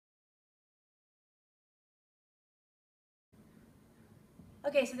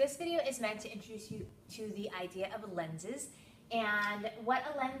Okay, so this video is meant to introduce you to the idea of lenses. And what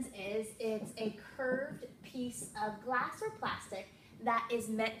a lens is, it's a curved piece of glass or plastic that is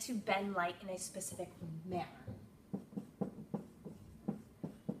meant to bend light in a specific manner.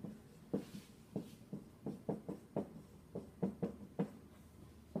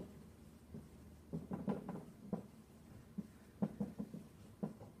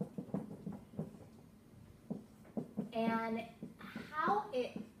 And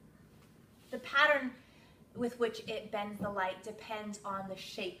the pattern with which it bends the light depends on the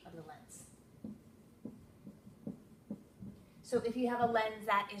shape of the lens. So if you have a lens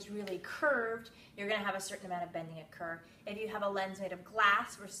that is really curved, you're going to have a certain amount of bending occur. If you have a lens made of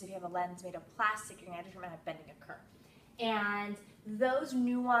glass versus if you have a lens made of plastic, you're going to have a different amount of bending occur. And those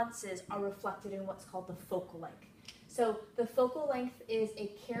nuances are reflected in what's called the focal length. So the focal length is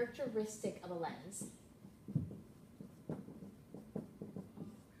a characteristic of a lens.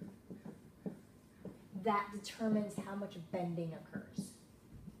 That determines how much bending occurs.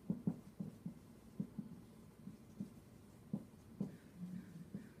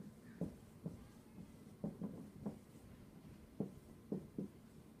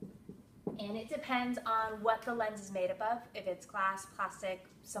 And it depends on what the lens is made up of, if it's glass, plastic,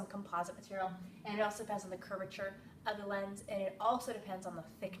 some composite material, and it also depends on the curvature of the lens, and it also depends on the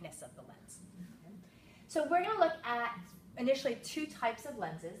thickness of the lens. So we're going to look at initially two types of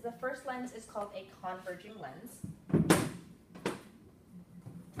lenses. The first lens is called a converging lens.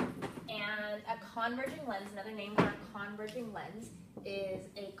 And a converging lens, another name for a converging lens, is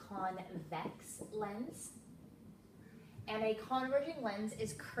a convex lens. And a converging lens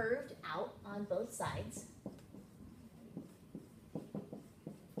is curved out on both sides.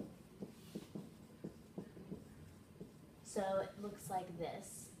 So it looks like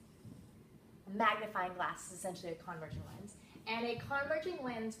this. A magnifying glass is essentially a converging lens. And a converging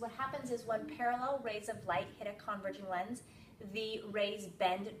lens, what happens is when parallel rays of light hit a converging lens, the rays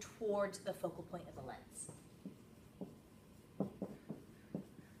bend towards the focal point of the lens.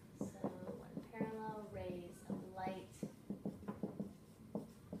 So when parallel rays of light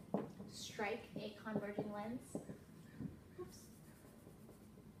strike a converging lens,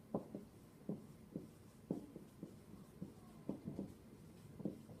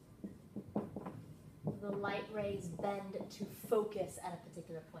 the light rays bend to focus at a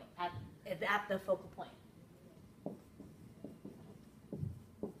particular point, at the focal point.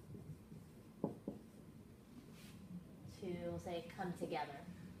 To, say, come together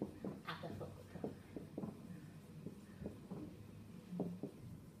at the focal point.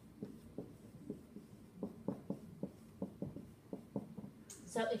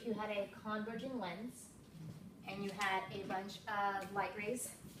 So if you had a converging lens and you had a bunch of light rays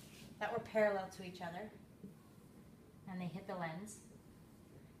that were parallel to each other and they hit the lens,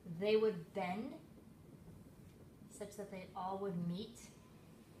 they would bend such that they all would meet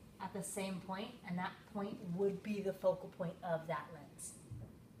at the same point, and that point would be the focal point of that lens.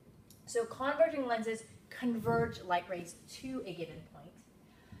 So converging lenses converge light rays to a given point.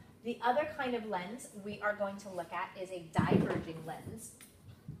 The other kind of lens we are going to look at is a diverging lens.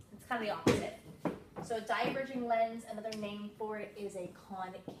 It's kind of the opposite. So a diverging lens, another name for it is a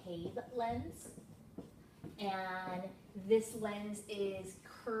concave lens. And this lens is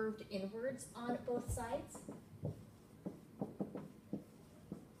curved inwards on both sides.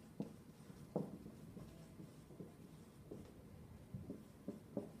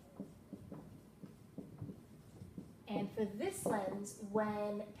 And for this lens,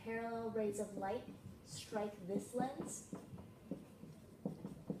 when parallel rays of light strike this lens,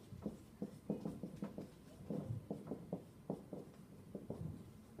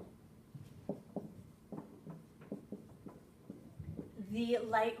 the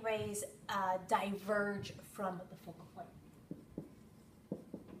light rays diverge from the focal point.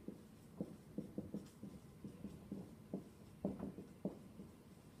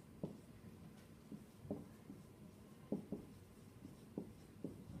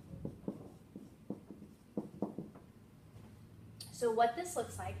 So what this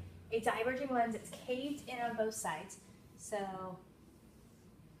looks like, a diverging lens, it's caved in on both sides. So it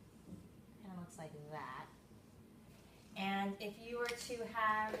kind of looks like that. And if you were to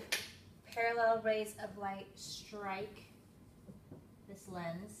have parallel rays of light strike this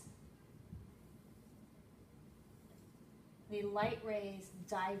lens, the light rays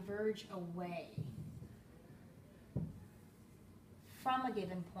diverge away from a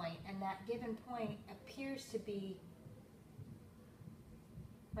given point, and that given point appears to be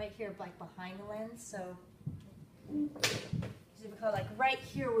right here, like behind the lens. So So we call, like, right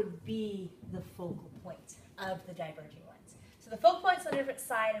here would be the focal point of the diverging lens. So So the focal point's on a different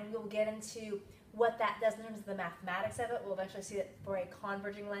side, and we'll get into what that does in terms of the mathematics of it. We'll eventually see that for a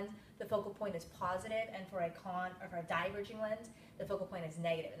converging lens, the focal point is positive, and for a diverging lens, the focal point is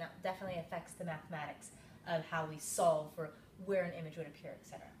negative, and that definitely affects the mathematics of how we solve for where an image would appear,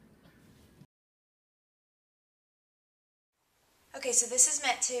 etc. Okay, so this is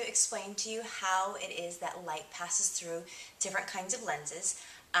meant to explain to you how it is that light passes through different kinds of lenses.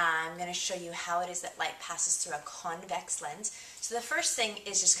 I'm going to show you how it is that light passes through a convex lens. So the first thing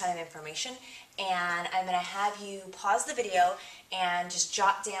is just kind of information, and I'm going to have you pause the video and just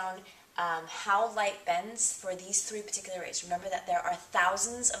jot down how light bends for these three particular rays. Remember that there are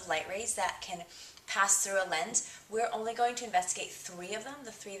thousands of light rays that can pass through a lens. We're only going to investigate three of them,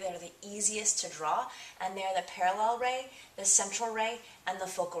 the three that are the easiest to draw, and they're the parallel ray, the central ray, and the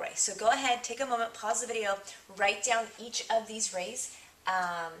focal ray. So go ahead, take a moment, pause the video, write down each of these rays,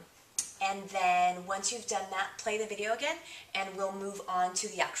 and then once you've done that, play the video again, and we'll move on to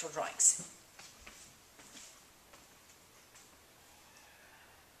the actual drawings.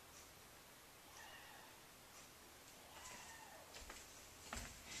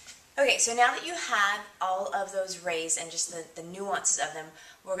 Okay, so now that you have all of those rays and just the nuances of them,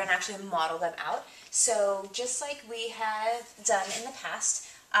 we're going to actually model them out. So just like we have done in the past,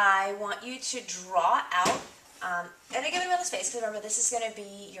 I want you to draw out, and a given amount of space, because remember this is going to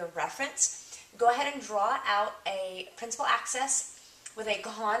be your reference. Go ahead and draw out a principal axis with a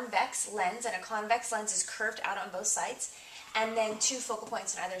convex lens, and a convex lens is curved out on both sides, and then two focal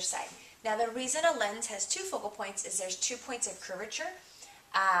points on either side. Now the reason a lens has two focal points is there's 2 points of curvature.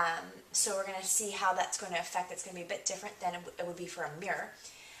 So we're going to see how that's going to affect. It's going to be a bit different than it would be for a mirror.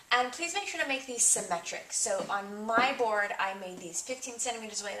 And please make sure to make these symmetric. So on my board, I made these 15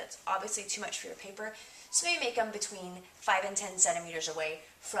 centimeters away. That's obviously too much for your paper. So maybe make them between 5 and 10 centimeters away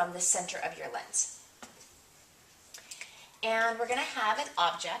from the center of your lens. And we're going to have an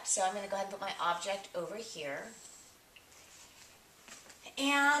object. So I'm going to go ahead and put my object over here.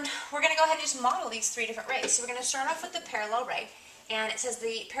 And we're going to go ahead and just model these three different rays. So we're going to start off with the parallel ray. And it says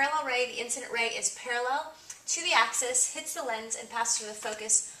the parallel ray, the incident ray, is parallel to the axis, hits the lens, and passes through the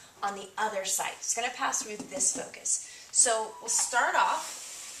focus on the other side. It's going to pass through this focus. So we'll start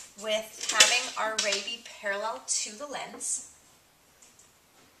off with having our ray be parallel to the lens.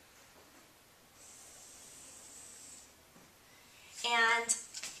 And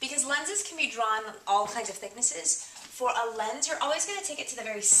because lenses can be drawn on all kinds of thicknesses, for a lens, you're always going to take it to the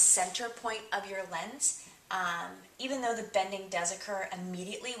very center point of your lens. Even though the bending does occur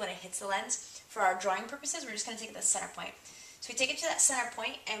immediately when it hits the lens, for our drawing purposes, we're just going to take it to the center point. So we take it to that center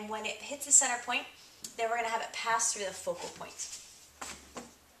point, and when it hits the center point, then we're going to have it pass through the focal point.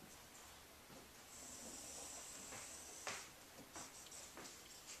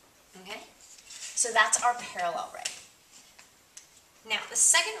 Okay? So that's our parallel ray. Now, the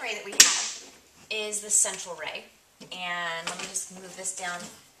second ray that we have is the central ray, and let me just move this down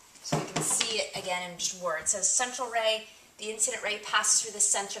so we can see it again in just words. So central ray, the incident ray passes through the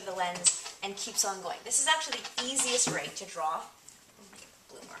center of the lens and keeps on going. This is actually the easiest ray to draw.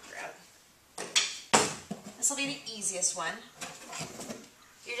 Blue marker out. This will be the easiest one.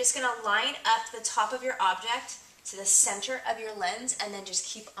 You're just going to line up the top of your object to the center of your lens and then just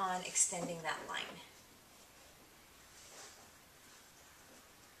keep on extending that line.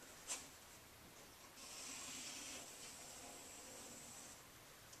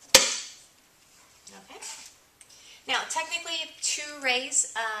 Okay. Now, technically, two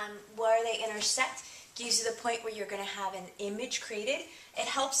rays, where they intersect, gives you the point where you're going to have an image created. It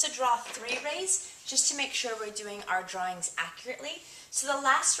helps to draw three rays just to make sure we're doing our drawings accurately. So the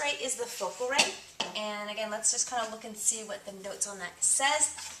last ray is the focal ray. And again, let's just kind of look and see what the notes on that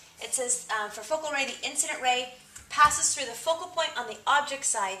says. It says, for focal ray, the incident ray passes through the focal point on the object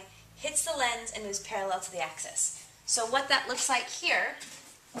side, hits the lens, and moves parallel to the axis. So what that looks like here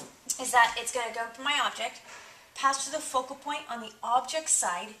is that it's going to go from my object, pass through the focal point on the object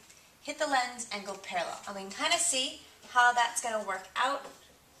side, hit the lens, and go parallel. And we can kind of see how that's going to work out.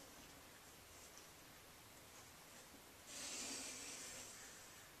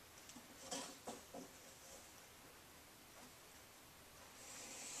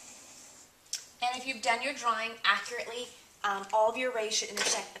 And if you've done your drawing accurately, all of your rays should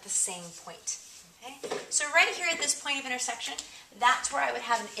intersect at the same point. Okay? So right here at this point of intersection, that's where I would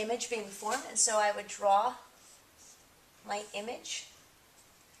have an image being formed, and so I would draw my image,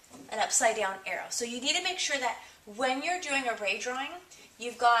 an upside down arrow. So you need to make sure that when you're doing a ray drawing,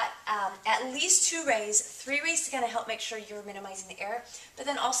 you've got at least two rays, three rays to kind of help make sure you're minimizing the error, but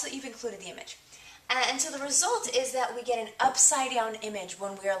then also that you've included the image. And so the result is that we get an upside down image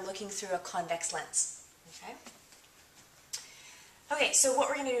when we are looking through a convex lens. Okay? Okay, so what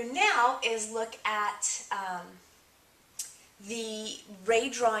we're going to do now is look at the ray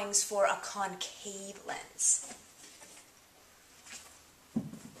drawings for a concave lens.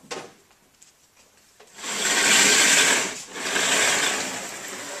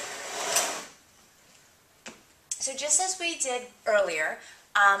 So just as we did earlier,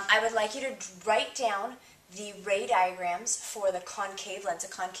 I would like you to write down the ray diagrams for the concave lens. A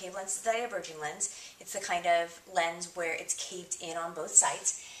concave lens is a diverging lens. It's the kind of lens where it's caved in on both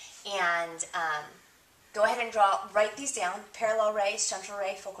sides. And go ahead and write these down: parallel ray, central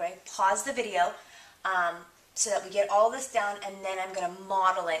ray, focal ray. Pause the video so that we get all this down, and then I'm going to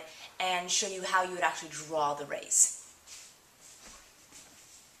model it and show you how you would actually draw the rays.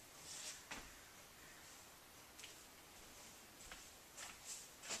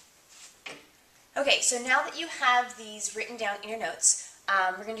 Okay, so now that you have these written down in your notes,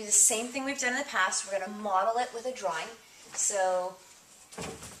 we're going to do the same thing we've done in the past. We're going to model it with a drawing. So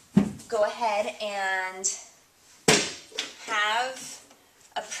go ahead and have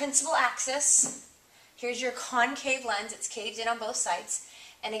a principal axis. Here's your concave lens. It's caved in on both sides.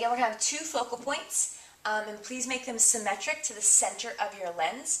 And again, we're going to have two focal points. And please make them symmetric to the center of your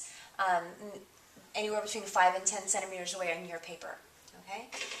lens, anywhere between 5 and 10 centimeters away on your paper. Okay?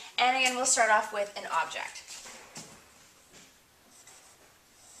 And again, we'll start off with an object.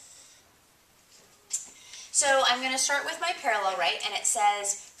 So I'm going to start with my parallel ray, and it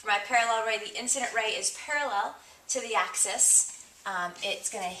says for my parallel ray, the incident ray is parallel to the axis. It's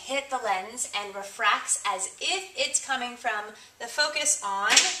going to hit the lens and refracts as if it's coming from the focus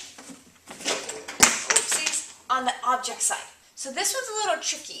on, oopsies, on the object side. So this one's a little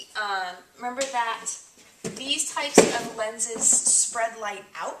tricky. Remember that these types of lenses spread light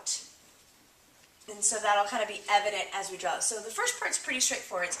out, and so that'll kind of be evident as we draw. So the first part's pretty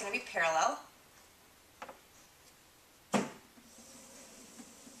straightforward. It's going to be parallel.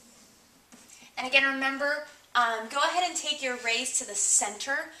 And again, remember, go ahead and take your rays to the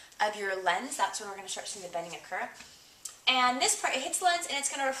center of your lens. That's when we're going to start seeing the bending occur. And this part, it hits the lens, and it's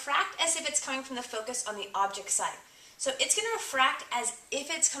going to refract as if it's coming from the focus on the object side. So it's going to refract as if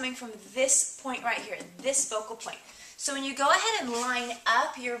it's coming from this point right here, this focal point. So when you go ahead and line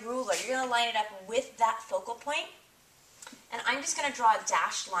up your ruler, you're going to line it up with that focal point. And I'm just going to draw a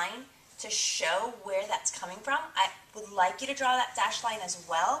dashed line to show where that's coming from. I would like you to draw that dashed line as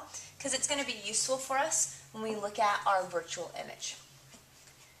well, because it's going to be useful for us when we look at our virtual image.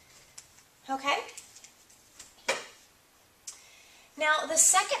 Okay? Now, the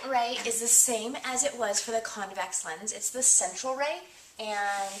second ray is the same as it was for the convex lens. It's the central ray,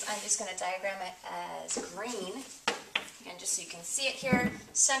 and I'm just going to diagram it as green. Again, just so you can see it here.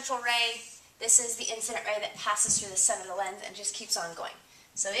 Central ray, this is the incident ray that passes through the center of the lens and just keeps on going.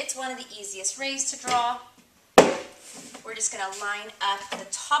 So it's one of the easiest rays to draw. We're just going to line up the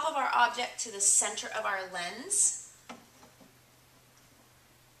top of our object to the center of our lens.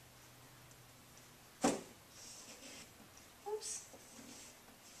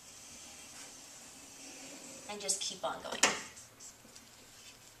 And just keep on going.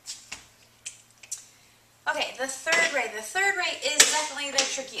 Okay, the third ray. The third ray is definitely the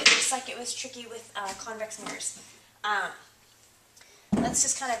trickiest, just like it was tricky with convex mirrors. Let's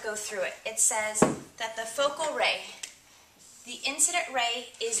just kind of go through it. It says that the focal ray, the incident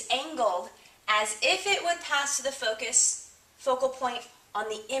ray, is angled as if it would pass to the focal point on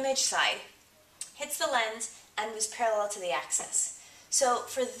the image side, hits the lens, and moves parallel to the axis. So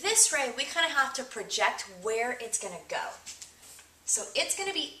for this ray, we kind of have to project where it's going to go. So it's going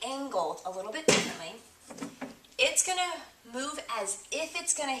to be angled a little bit differently. It's going to move as if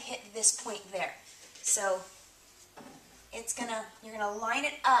it's going to hit this point there. So you're going to line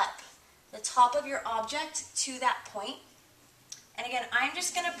it up, the top of your object, to that point. And again, I'm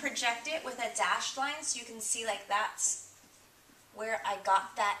just going to project it with a dashed line so you can see like that's where I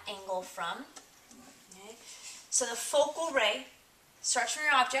got that angle from. Okay. So the focal ray starts from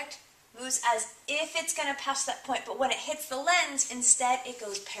your object, moves as if it's going to pass that point, but when it hits the lens, instead it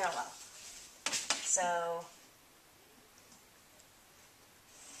goes parallel. So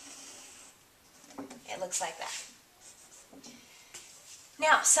it looks like that.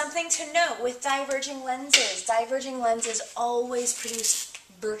 Now, something to note with diverging lenses always produce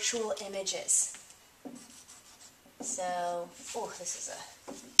virtual images. So, oh, this is a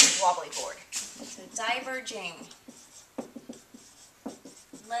wobbly board. So diverging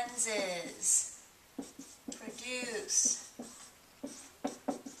lenses produce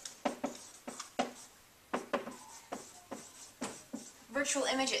virtual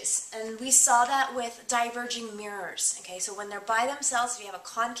images, and we saw that with diverging mirrors. Okay, so when they're by themselves, if you have a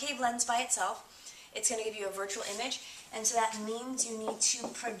concave lens by itself it's going to give you a virtual image. And so that means you need to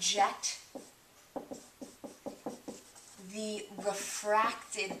project the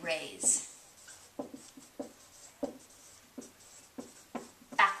refracted rays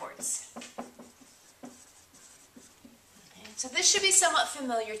backwards. Okay, so this should be somewhat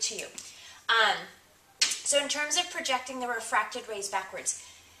familiar to you. So in terms of projecting the refracted rays backwards,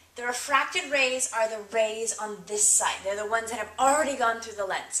 the refracted rays are the rays on this side. They're the ones that have already gone through the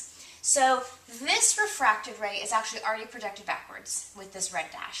lens. So this refracted ray is actually already projected backwards with this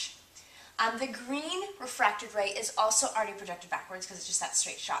red dash. The green refracted ray is also already projected backwards because it's just that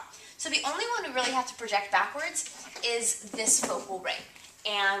straight shot. So the only one we really have to project backwards is this focal ray.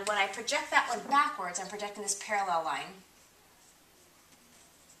 And when I project that one backwards, I'm projecting this parallel line.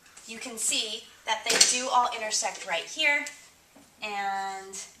 You can see that they do all intersect right here,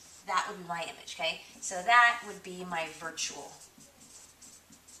 and that would be my image, okay? So that would be my virtual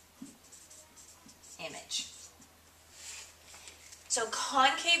image. So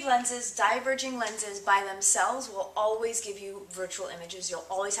concave lenses, diverging lenses by themselves will always give you virtual images. You'll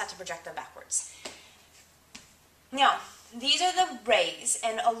always have to project them backwards. Now, these are the rays,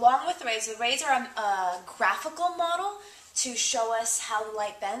 and along with the rays are a graphical model to show us how the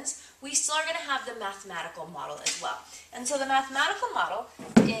light bends. We still are going to have the mathematical model as well. And so the mathematical model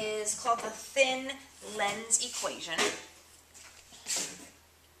is called the thin lens equation.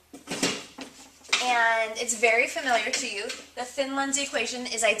 And it's very familiar to you. The thin lens equation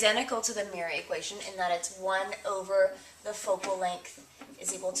is identical to the mirror equation in that it's 1 over the focal length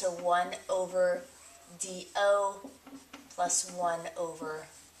is equal to 1 over dO plus 1 over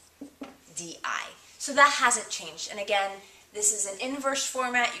di. So that hasn't changed. And again, this is an inverse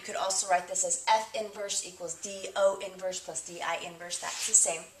format. You could also write this as F inverse equals dO inverse plus di inverse. That's the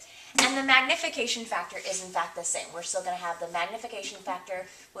same. And the magnification factor is in fact the same. We're still going to have the magnification factor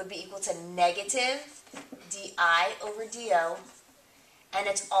would be equal to negative di over dO, and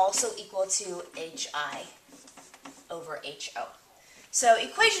it's also equal to hi over ho. So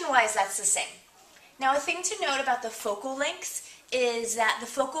equation-wise, that's the same. Now, a thing to note about the focal lengths is that the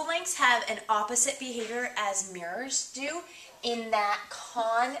focal lengths have an opposite behavior as mirrors do, in that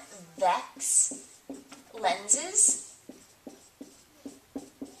convex lenses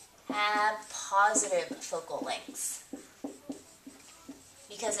have positive focal lengths,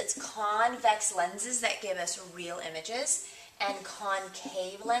 because it's convex lenses that give us real images, and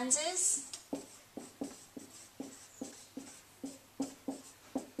concave lenses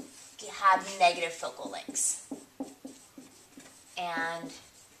have negative focal lengths. And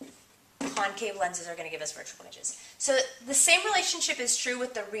concave lenses are going to give us virtual images. So the same relationship is true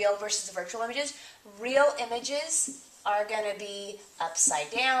with the real versus the virtual images. Real images are going to be upside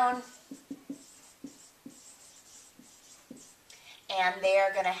down, and they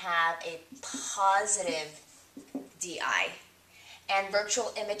are going to have a positive di. And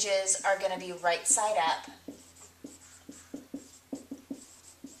virtual images are going to be right side up.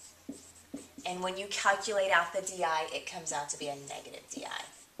 And when you calculate out the di, it comes out to be a negative di.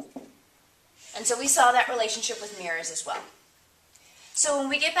 And so we saw that relationship with mirrors as well. So when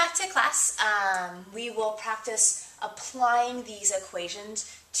we get back to class, we will practice applying these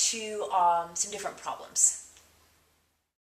equations to some different problems.